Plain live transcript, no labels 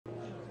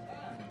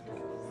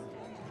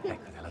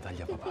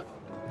taglia papà.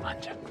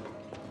 Mangia.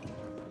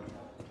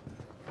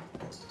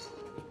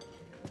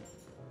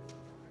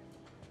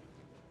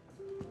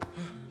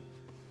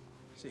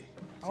 Sì.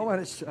 Oh,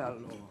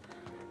 maresciallo.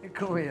 E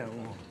come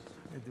andiamo?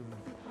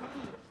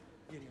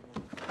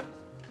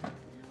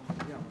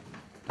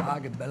 Ah,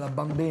 che bella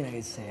bambina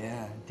che sei,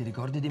 eh? Ti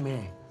ricordi di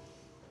me?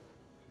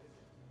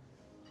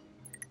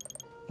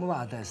 Come va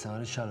la testa,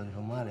 maresciallo? Ti fa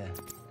male?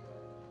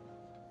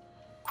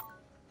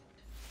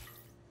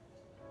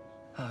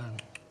 Ah,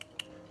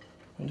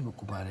 non ti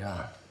preoccupare,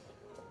 va.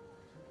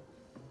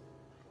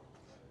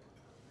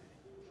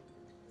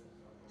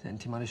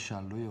 Senti,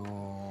 maresciallo,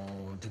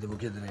 io ti devo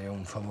chiedere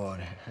un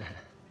favore.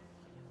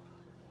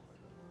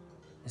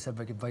 Mi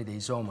serve che vai dei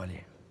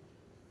Somali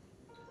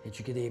e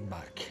ci chiedi i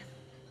barchi.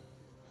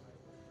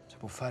 Si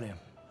può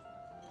fare?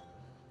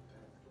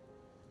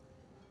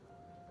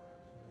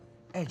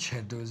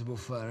 Certo che si può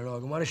fare, no?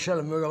 Che maresciallo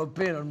è il mio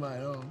galoppino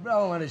ormai, no?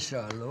 Bravo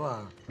maresciallo,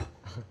 va.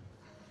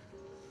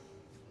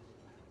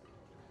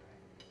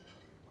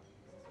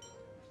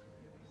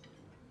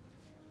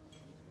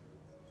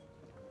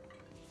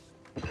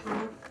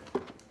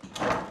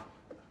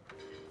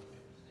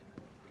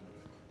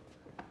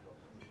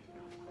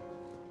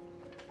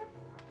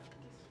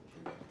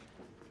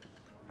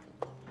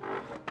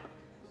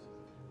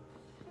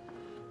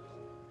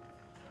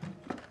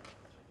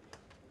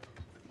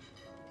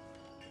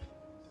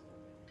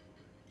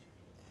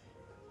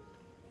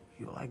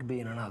 You like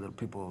being in other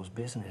people's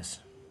business?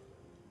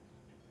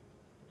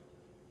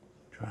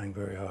 Trying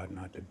very hard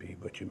not to be,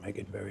 but you make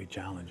it very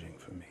challenging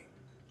for me.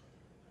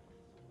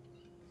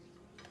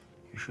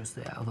 You should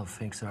stay out of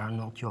things that are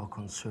not your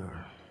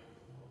concern.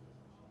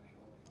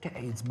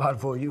 Okay, it's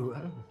bad for you,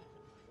 huh?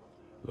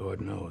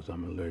 Lord knows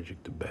I'm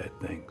allergic to bad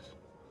things.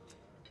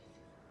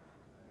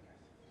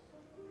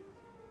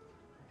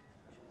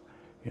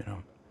 You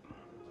know,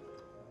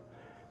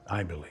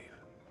 I believe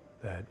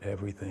that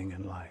everything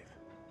in life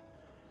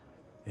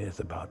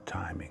is about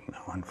timing.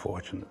 Now,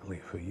 unfortunately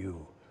for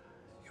you,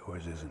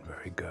 yours isn't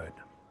very good.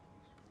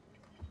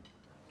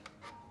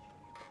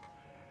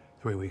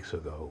 3 weeks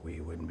ago, we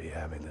wouldn't be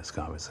having this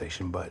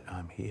conversation, but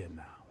I'm here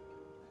now.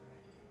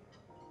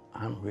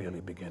 I'm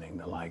really beginning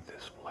to like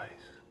this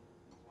place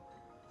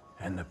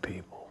and the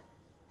people.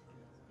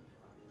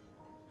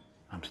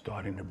 I'm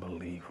starting to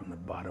believe from the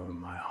bottom of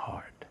my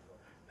heart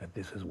that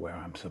this is where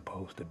I'm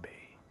supposed to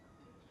be.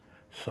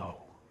 So,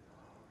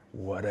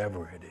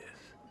 whatever it is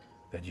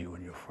that you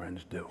and your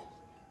friends do,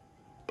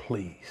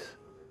 please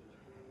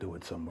do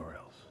it somewhere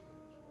else.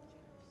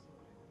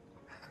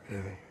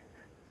 Really?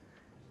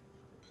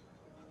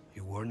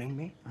 You warning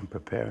me? I'm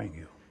preparing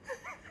you.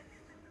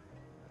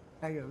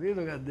 Hai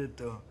capito che ha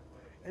detto?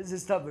 E si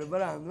sta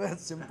preparando, è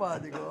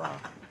simpatico, va.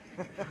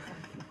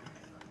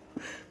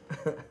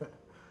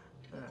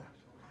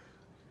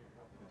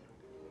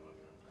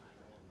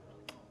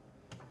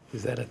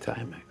 Is that a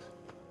Timex?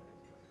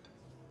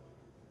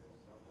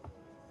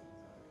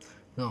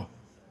 No.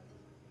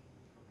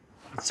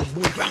 It's a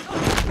buca.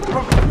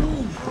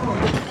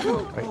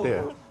 Right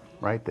there.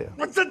 Right there.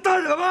 Ma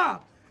sentite, va!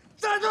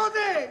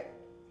 State!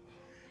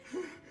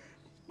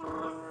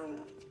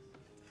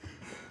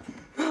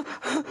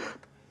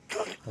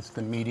 That's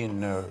the median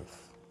nerve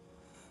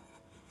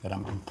that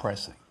I'm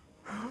compressing.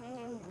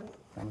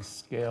 On a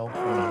scale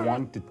from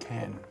 1 to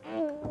 10,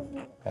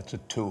 that's a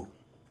 2.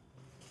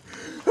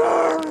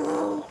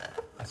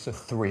 That's a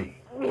 3.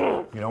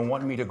 You don't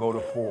want me to go to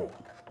 4.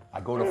 I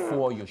go to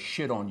 4, you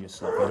shit on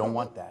yourself. You don't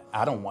want that.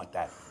 I don't want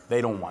that.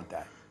 They don't want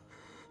that.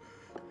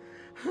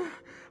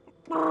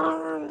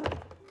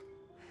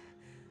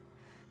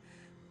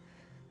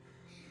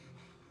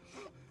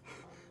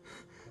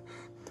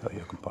 Tell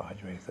your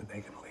compadres that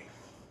they can leave.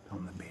 Tell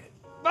them to beat it.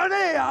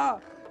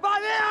 Maria!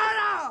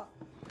 Maria!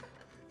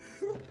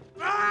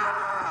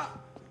 Ah!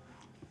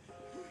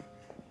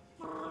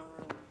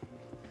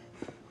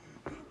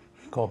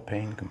 It's called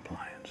pain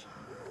compliance.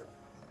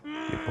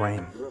 Your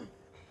brain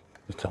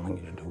is telling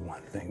you to do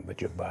one thing, but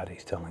your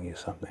body's telling you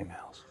something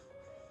else.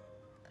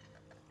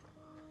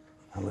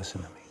 Now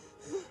listen to me.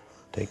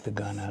 Take the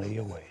gun out of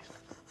your waist.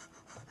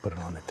 Put it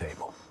on the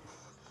table.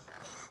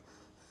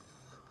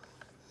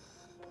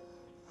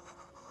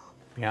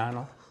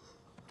 Piano.